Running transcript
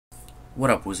What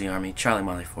up, Woozy Army? Charlie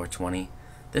Molly 420.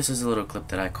 This is a little clip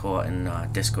that I caught in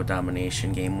Disco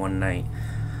Domination game one night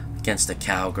against a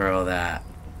Cowgirl that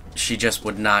she just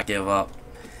would not give up,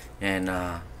 and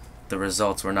the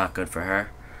results were not good for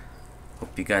her.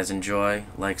 Hope you guys enjoy.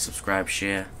 Like, subscribe,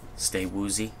 share. Stay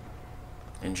woozy.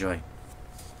 Enjoy.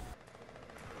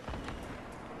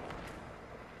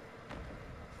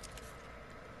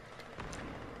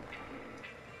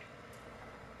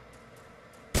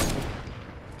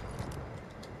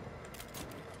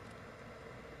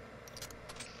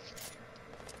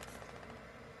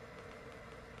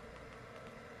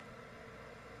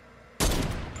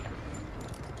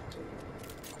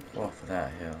 Off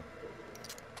that hill.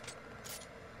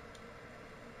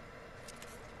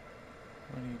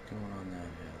 What are you doing on that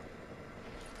hill?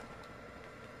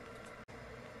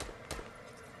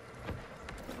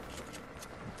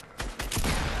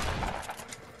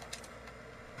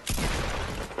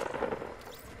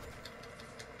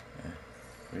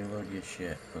 Yeah. Reload your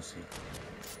shit, pussy.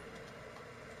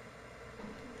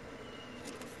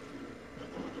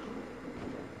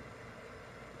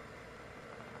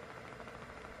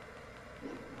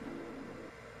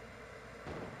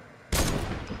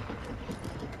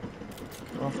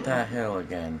 Off that hill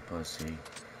again, pussy.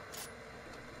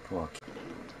 Poor kid.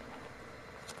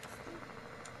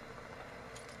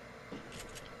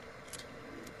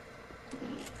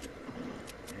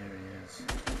 There he is.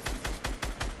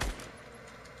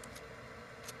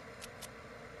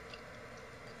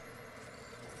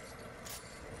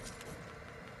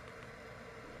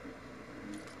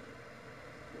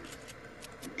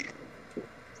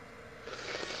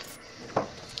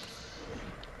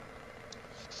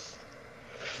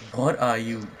 What are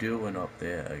you doing up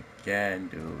there again,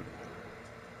 dude?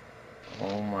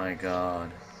 Oh my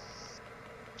god.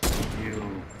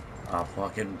 You are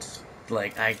fucking,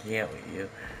 like, I can't with you.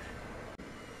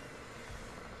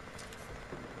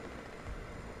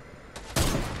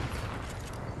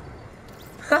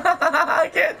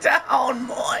 Get down,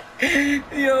 boy!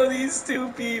 Yo, these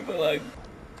two people are...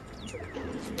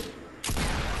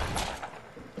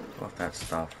 Off that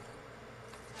stuff.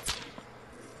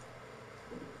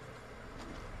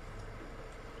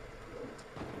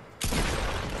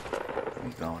 Where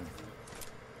you going?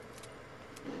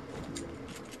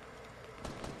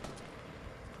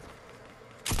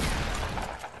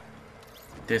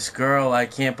 This girl, I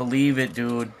can't believe it,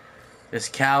 dude. This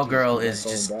Cowgirl is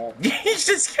just... He's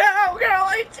just Cowgirl!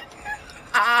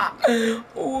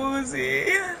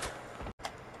 Woozy.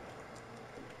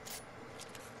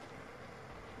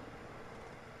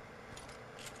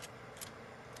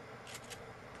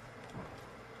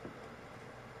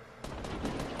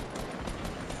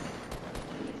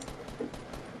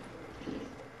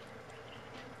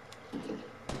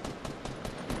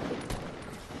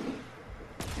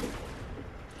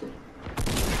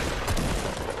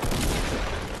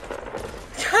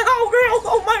 Cowgirl!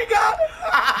 Oh my god!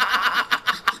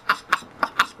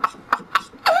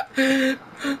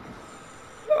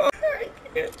 I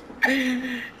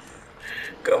can't.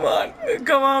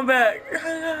 Come on back.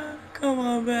 Come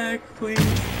on back, please.